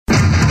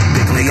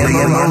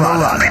Bickley and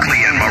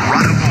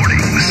Marotta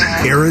mornings.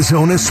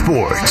 Arizona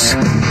sports.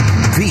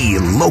 The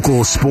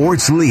local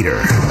sports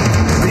leader.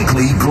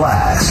 Bickley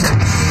Blast.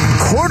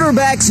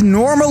 Quarterbacks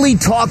normally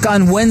talk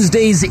on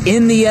Wednesdays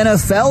in the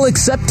NFL,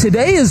 except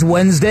today is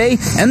Wednesday,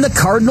 and the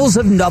Cardinals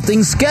have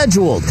nothing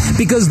scheduled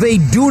because they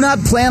do not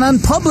plan on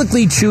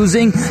publicly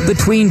choosing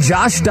between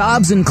Josh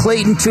Dobbs and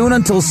Clayton Tune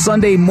until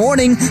Sunday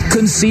morning,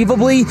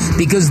 conceivably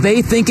because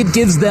they think it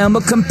gives them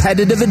a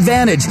competitive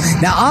advantage.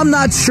 Now, I'm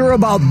not sure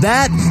about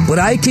that, but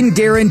I can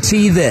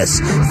guarantee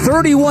this.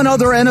 31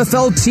 other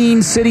NFL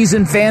teams, cities,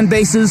 and fan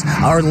bases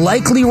are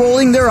likely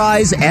rolling their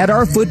eyes at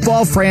our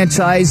football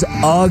franchise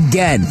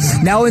again.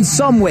 Now, in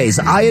some ways,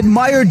 I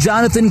admire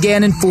Jonathan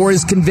Gannon for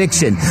his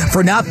conviction,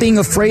 for not being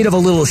afraid of a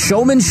little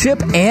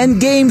showmanship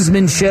and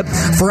gamesmanship,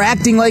 for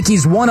acting like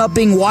he's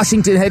one-upping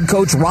Washington head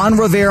coach Ron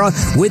Rivera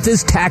with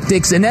his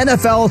tactics, an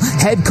NFL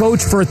head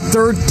coach for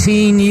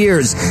 13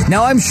 years.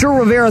 Now, I'm sure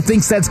Rivera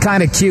thinks that's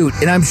kind of cute,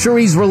 and I'm sure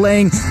he's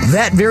relaying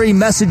that very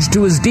message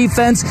to his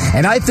defense,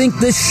 and I think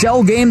this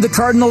shell game the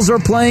Cardinals are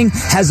playing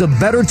has a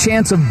better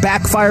chance of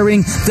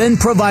backfiring than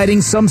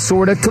providing some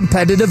sort of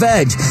competitive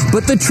edge.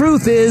 But the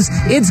truth is,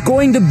 it's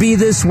going to be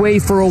this way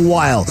for a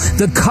while.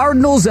 The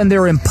Cardinals and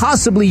their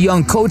impossibly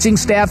young coaching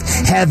staff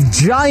have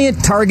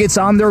giant targets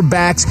on their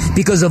backs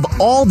because of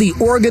all the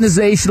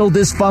organizational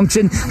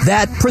dysfunction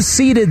that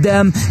preceded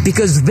them,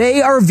 because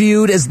they are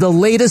viewed as the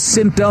latest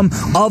symptom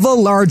of a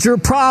larger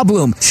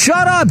problem.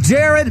 Shut up,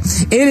 Jared!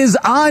 It is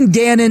on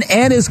Gannon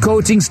and his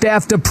coaching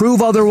staff to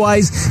prove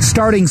otherwise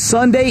starting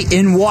Sunday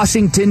in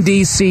Washington,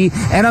 D.C.,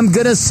 and I'm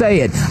going to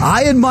say it.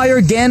 I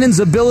admire Gannon's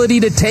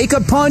ability to take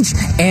a punch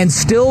and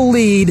still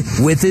lead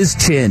with his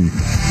chin.